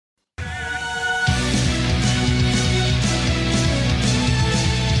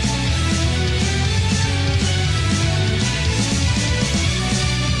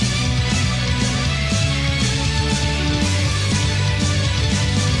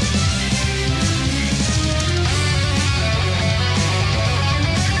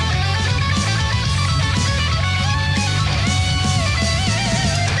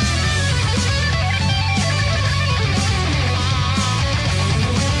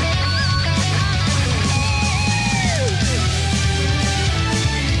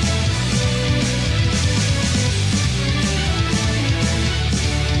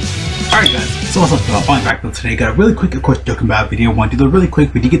So what's up, fun back today. Got a really quick, of course, Dokkan OST video. Want to do the really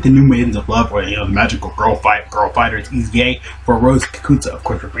quick, but you get the new Maidens of Love, or the magical girl fighters, EZA for Rozie, Kakunsa, of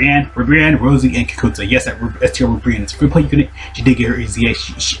course, Ribrianne, Rozie, and Kakunsa. Yes, that STR Ribrianne is a free play unit. She did get her EZA.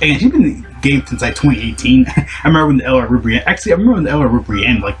 She's been in the game since like 2018. I remember when the LR Ribrianne, actually, I remember when the LR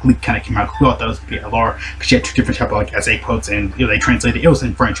Ribrianne like leak kind of came out. We thought that was gonna be LR because she had two different type of like SA quotes, and they translated. It was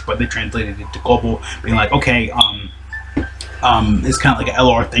in French, but they translated it to global, being like, okay, it's kind of like an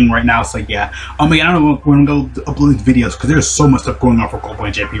LR thing right now. So yeah, again, I don't know when I'm going to upload these videos because there's so much stuff going on for Global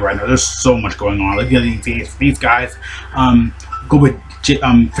and JP right now. There's so much going on. Like these guys, Global,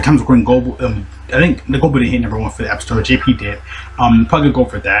 for times recording Global, I think the Global didn't hit #1 for the App Store. JP did. Probably go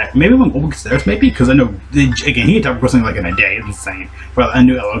for that. Maybe when Global gets theirs, maybe, because I know again he hit up something like in a day. It's insane. But a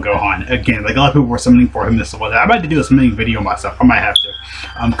new LR Gohan again. Like a lot of people were summoning for him and stuff like that. I might have to do a summoning video myself. I might have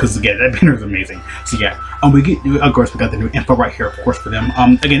to. Because again, that banner is amazing. So yeah, we get, of course, we got the new info right here, of course, for them.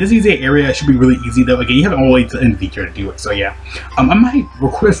 Again, this EZA area should be really easy though. Again, you have all the way to the end feature to do it. So yeah, I might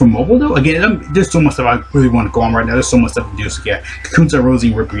record this for mobile though. Again, there's so much stuff I really want to go on right now. There's so much stuff to do. So yeah, Kakunsa,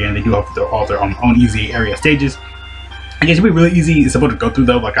 Rozie, Ribrianne, they do have all their own EZA area stages. Again, it should be really easy. It's about to go through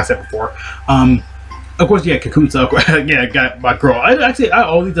though, like I said before. Of course, yeah, Kakunsa. Yeah, I got my girl. I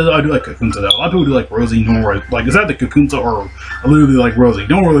always do like Kakunsa though. A lot of people do like Rozie. No one like is that the Kakunsa or literally like Rozie.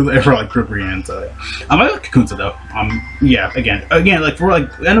 No one really ever like Ribrianne. So I like Kakunsa though. Yeah, again, like for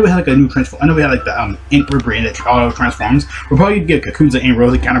like I know we had like a new transform. I know we had like the Ink Ribrianne that auto transforms. We'll probably get Kakunsa and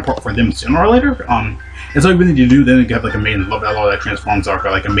Rozie counterpart for them sooner or later. It's all you really need to do. Then you have like a Maidens of Love LR that transforms or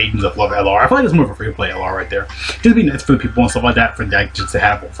like a Maidens of Love LR. I feel like it's more of a free to play LR right there. Just be nice for the people and stuff like that, for that just to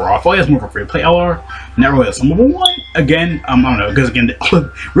have overall. I feel like it's more of a free to play LR, not really a summable one. Again, I don't know, because again,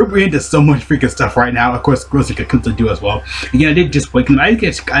 Ribrianne does so much freaking stuff right now. Of course, Rozie and Kakunsa do as well. Again, I did just awaken them. I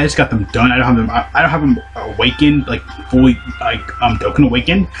just got them done. I don't have them awakened, like fully like Dokkan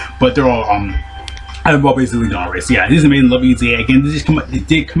awakened, but they're all I've all basically done already. So yeah, this is Maiden Love EZA. Again, this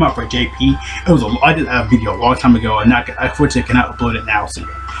did come out for JP. It was I did a video a long time ago, and I unfortunately cannot upload it now. So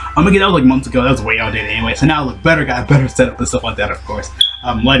again, that was like months ago. That was way outdated anyway. So now I look better, got a better setup and stuff like that. Of course,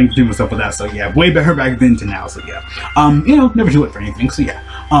 lighting thing and stuff like that. So yeah, way better back then to now. So yeah, you know, never do it for anything. So yeah,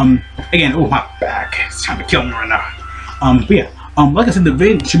 again, oh my back, it's trying to kill me right now. But yeah. Like I said, the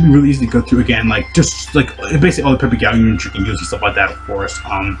vid should be really easy to go through. Again, like just like basically all the Pepe Gal units you can use and stuff like that. Of course.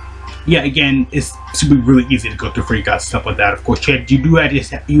 Yeah, again, it's should be really easy to go through for you guys, stuff like that. Of course, Chad, you do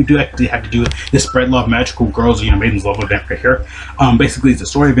actually have to do the Spread Love Magical Girls, Maidens Love event right here. Basically, it's a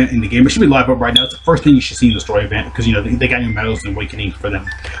story event in the game. It should be live up right now. It's the first thing you should see in the story event because they got new medals and awakening for them.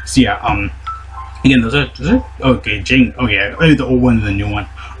 So yeah, again, those are okay. Jane, oh yeah, the old one and the new one.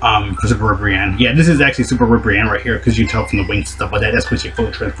 For Super Ribrianne. Yeah, this is actually Super Ribrianne right here because you can tell from the wings and stuff like that. That's when she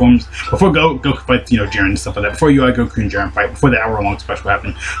fully transforms. Before Goku fights, Jiren and stuff like that. Before Goku and Jiren fight, before the hour-long special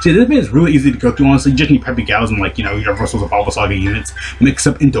happens. So yeah, this bit is really easy to go through. Honestly, you just need Pepe Gals and like Universals of all the Saga units mixed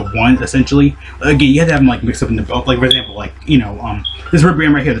up into one essentially. Again, you have to have them like mixed up into both. Like for example, like this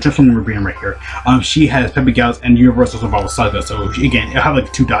Ribrianne right here, the transforming Ribrianne right here. She has Pepe Gals and Universals of all the Saga. So again, it'll have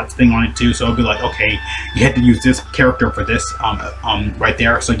like 2 dots thing on it too. So it'll be like, okay, you had to use this character for this right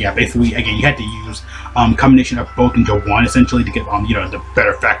there. So yeah, basically again you had to use combination of both into one essentially to get the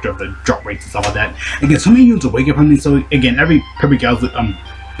better factor of the drop rates and stuff like that. Again, so many units awaken from these. So again, every Pepe Gal's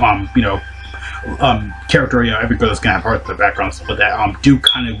character, every girl that's gonna have heart in the background and stuff like that do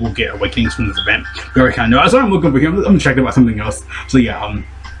kind of will get awakenings from this event. We already kind of know. So I'm looking over here. I'm distracted about something else. So yeah,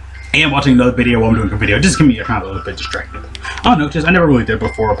 I am watching another video while I'm doing a video. Just give me a kind of a little bit distracted. I don't know, I never really did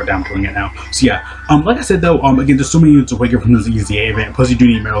before, but now I'm doing it now. So yeah, like I said though, again, there's so many units awaken from this EZA event. Plus you do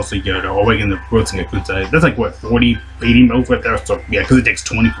need medals to awaken the Rozie and Kakunsa. That's like what, 40, 80 medals right there. So yeah, because it takes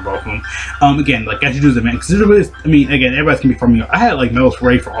 20 for both of them. Again, like as you do this event, because again, everybody's gonna be farming. I had like medals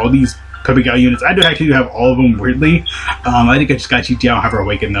ready for all these Pepe Gal units. I do actually have all of them weirdly. I think I just got GT. I don't have her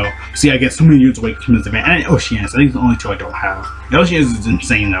awakened though. See, I get so many units awakened from this event. And Oceanus, I think it's the only 2 I don't have. And Oceanus is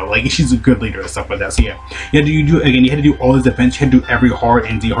insane though. Like she's a good leader and stuff like that. So yeah, you had to do all these events. You had to do every hard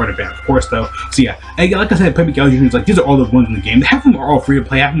and Z hard event, of course though. So yeah, again, like I said, Pepe Gal units, like these are all the ones in the game. Half of them are all free to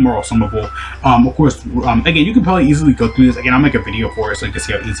play. Half of them are all summable. Of course, again, you can probably easily go through this. Again, I'll make a video for it so you can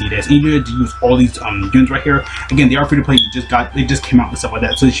see how easy it is. And you need to use all these units right here. Again, they are free to play. They just came out and stuff like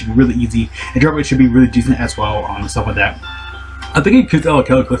that, so it should be really easy. And drop rate should be really decent as well, and stuff like that. I think it could tell a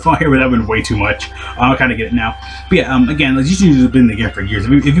killer cliff on here, but that would have been way too much. I kind of get it now. But yeah, again, like, you've been in the game for years.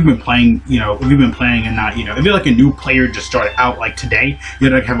 If you've been playing, if you've been playing and not, if you're like a new player just started out like today, you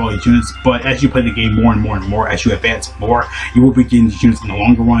don't have all these units. But as you play the game more and more and more, as you advance more, you will be getting these units in the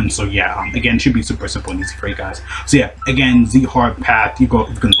longer run. So yeah, again, it should be super simple and easy for you guys. So yeah, again, Z hard path, you go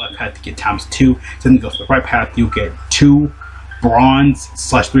to the left path to get ×2. Then you go to the right path, you get 2 bronze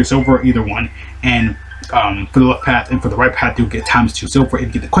 / 3 silver, either one. And for the left path and for the right path, you'll get ×2 silver. If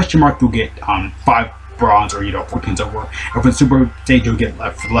you get the question mark, you'll get 5 bronze, or 14 silver. And for the super stage, you'll get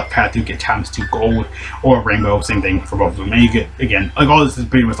for the left path, you'll get ×2 gold, or rainbow. Same thing for both of them. And you get, again, like, all this is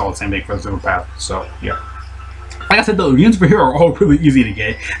pretty much all the same thing for the super path. So yeah. Like I said, the units for here are all really easy to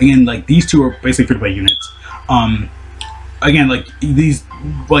get. Again, like, these two are basically free-to-play units. Again, like, these,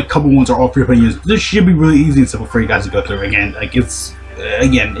 like, couple ones are all free-to-play units. This should be really easy and simple for you guys to go through. Again, like, it's,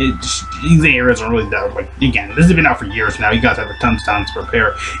 again, these areas are really that, like, again, this has been out for years now. You guys have a ton of time to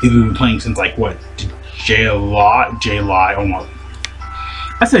prepare if you've been playing since, like, what, July, almost.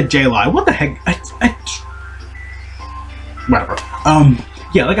 I said July, what the heck? Whatever.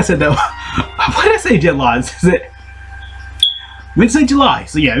 Yeah, like I said, though, why did I say July? Is it? We didn't say July,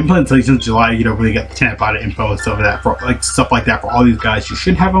 so yeah, we've been playing since July. You don't really get the 10 about it info and stuff like that, for like stuff like that for all these guys. You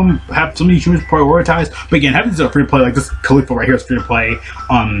should have them have some of these units prioritized. But again, having these are free to play, like this Khalifa right here is free to play.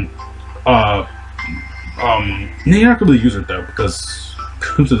 No, you're not gonna really use it though because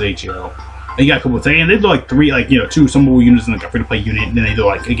Kakunsa's HO. And you got a couple of things, and they do like 3, like, 2 summonable units and like a free to play unit, and then they do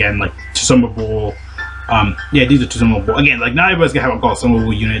like, again, like 2 summonable. Yeah, these are 2 summonable. Again, like, not everybody's gonna have what I call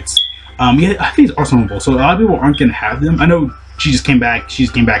summonable units. Yeah, I think these are summonable, so a lot of people aren't gonna have them. I know. She just came back. I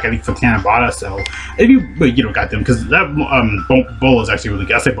think for Tanabata. So if you got them, because that bowl is actually really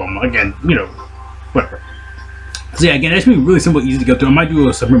good. I say bowl again, whatever. So yeah, again, it's gonna be really simple, easy to go through. I might do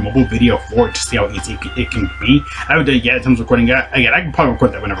a separate mobile video for it to see how easy it can be. I haven't done it yet in terms of recording that. Again, I can probably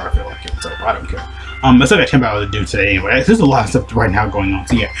record that whenever I feel like it, so I don't care. I still got 10 hours to do today anyway. There's a lot of stuff right now going on.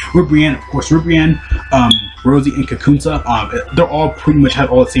 So yeah, Ribrianne, of course, Rozie and Kakunsa, they're all pretty much have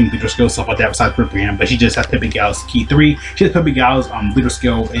all the same leader skills, stuff like that, besides Ribrianne, but she just has Pepe Gal's key 3. She has Pepe Gal's leader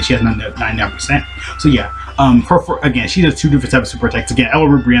skill, and she has 99%. So yeah, again, she does 2 different types of super attacks. Again, Ella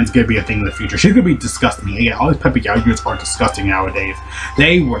Ribrianne's gonna be a thing in the future. She's gonna be disgusting. Again, all these Pepe Gal units are disgusting nowadays.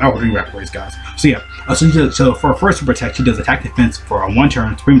 They were not doing rapid guys. So yeah, so for her first super attack, she does attack defense for 1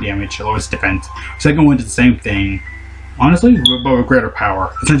 turn, supreme damage, lowers defense. Second one does the same thing. Honestly, but with greater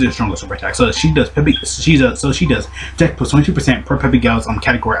power, essentially a stronger super attack. So she does she does attack plus 22% per Pepe Gal's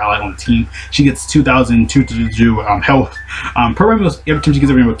category ally on the team. She gets 2,002 health per rainbow every time she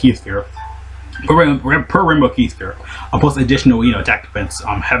gets a rainbow key sphere. Per rainbow key sphere, plus additional attack defense,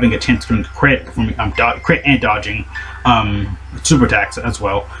 having a chance to crit, performing crit and dodging super attacks as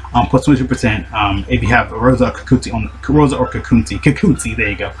well, plus 22% if you have Rozie or Kakunsa, there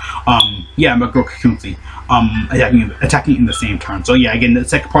you go. Yeah, my girl Kakunsa, attacking in the same turn. So yeah, again, the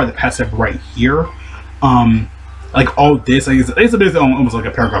second part of the passive right here, like all this, like it's almost like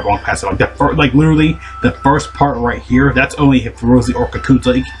a paragraph long passive. Like literally the first part right here, that's only if Rozie or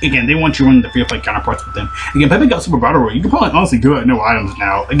Kakunsa. Again, they want you running the free play counterparts with them. Again, Pepe got super battle royale. You can probably honestly do it at no items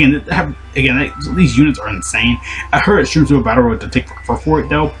now. Again, these units are insane. I heard it's true to a battle royale to take for it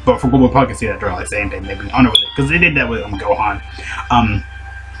though, but for Global probably can see that they're like same thing maybe. I don't know because they did that with Gohan.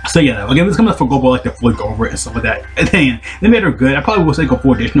 So yeah, again, this comes up for Global, like to fully go over it and stuff like that. And then they made her good. I probably will say go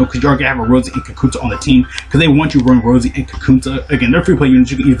for additional because you're gonna have a Rozie and Kakunsa on the team because they want you to run Rozie and Kakunsa. Again, they're free play units.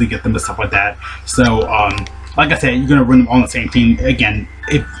 You can easily get them and stuff like that. So like I said, you're gonna run them on the same team. Again,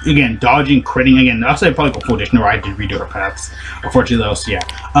 dodging, critting. Again, I'll say probably go for additional. I did redo her paths, unfortunately though. So yeah,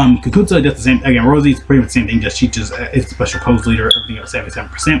 Kakunsa does the same. Again, Rozie's pretty much the same thing. Just she just is the special pose leader. Everything else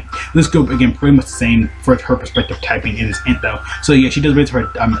 77%. This group again pretty much the same for her perspective typing in this int though. So yeah, she does raise her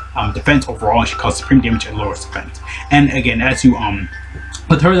defense overall. And she causes supreme damage and lowers defense. And again, as you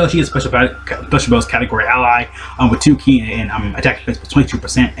with her though, she is special builds category ally with 2 key and attack defense with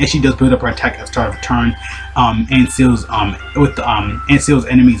 22%, and she does build up her attack at the start of a turn and seals seals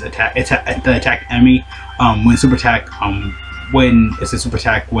enemies the attack enemy when super attack when it's a super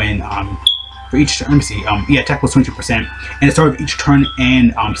attack when for each turn, let me see, yeah, attack plus 22%, and at the start of each turn,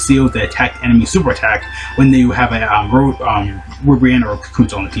 and seals the attacked enemy super attack when you have a Ribrianne or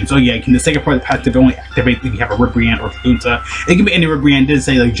Kakunsa on the team. So yeah, the second part of the passive only activate if you have a Ribrianne or Kakunsa. It can be any Ribrianne, did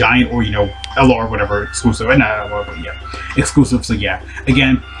say like giant or LR or whatever exclusive, and not LR, but yeah, exclusive. So yeah,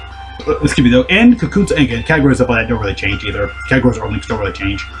 again, let's keep it though. And Kakunsa, again, categories up like that don't really change either. Categories or links don't really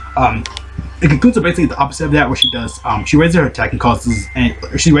change. And Kakunsa basically the opposite of that, where she does she raises her attack and causes, and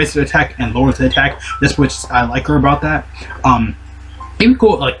she raises her attack and lowers the attack. That's what I like her about that. It'd be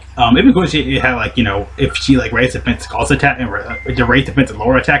cool, like it'd be cool if she had like if she like raised defense, cause attack, and raise defense and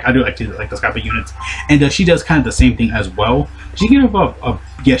lower attack. I do like to like those type of units, and she does kind of the same thing as well. She can have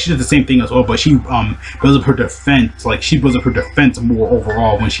yeah, she does the same thing as well, but she builds up her defense. Like she builds up her defense more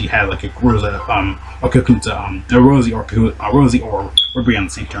overall when she had like a Rozie or Kakunsa, Rozie or Ribrianne on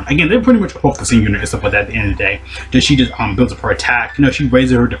the same turn. Again, they're pretty much both the same unit and stuff like that. At the end of the day, just she just builds up her attack. She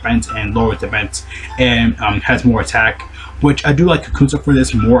raises her defense and lowers defense, and has more attack. which I do like Kakunsa for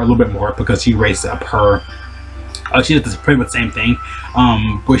this a little bit more, because she raises up her. She does pretty much the same thing,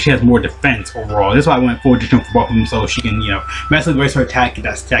 but she has more defense overall. That's why I went full additional for both of them, so she can, massively raise her attack,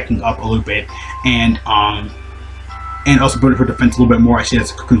 that's stacking up a little bit, and also build her defense a little bit more as she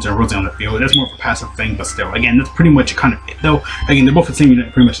has Kakunsa and Rozie on the field. That's more of a passive thing, but still, again, that's pretty much kind of it, though. Again, they're both the same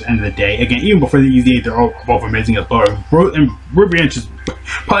unit pretty much at the end of the day. Again, even before the EZA, they're all both amazing as well. And Ribrianne is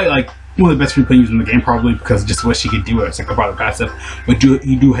probably like one of the best free play users in the game, probably because just what she can do as like a part of passive. But you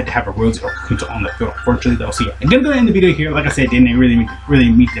do have to have a Rozie or Kakunsa on the field, unfortunately, though. So yeah, I'm gonna go ahead and end the video here. Like I said, didn't really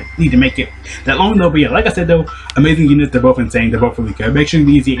need to make it that long though. But yeah, like I said though, amazing units. They're both insane. They're both really good. Make sure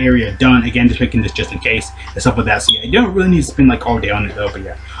the easy area done. Again, just making this just in case and stuff like that. So yeah, you don't really need to spend like all day on it though. But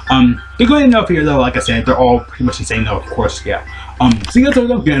yeah, you go ahead and know here though. Like I said, they're all pretty much insane though. Of course, yeah. See you guys later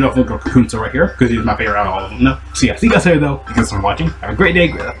though. Get enough look at Kakunsa right here because he's my favorite out of all of them. No. So yeah, see you guys later though. Thank you guys for watching. Have a great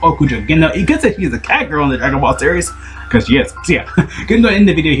day. Oh, Kakunsa again though. You could say she's a cat girl in the Dragon Ball series because she is. So yeah, gonna go end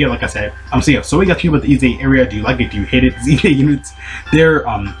the video here. Like I said, so yeah. So we got to you about the EZA area. Do you like it? Do you hate it? The EZA units, they're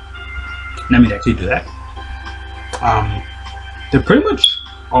let me actually do that. They're pretty much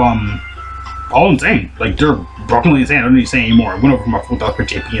all insane. Like they're brokenly insane. I don't need to say anymore. I went over my full dollar per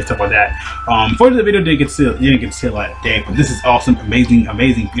JP and stuff like that. For the video didn't get to see a lot of day, but this is awesome, amazing,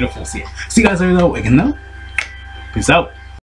 beautiful. See you guys later though. Again though. Peace out.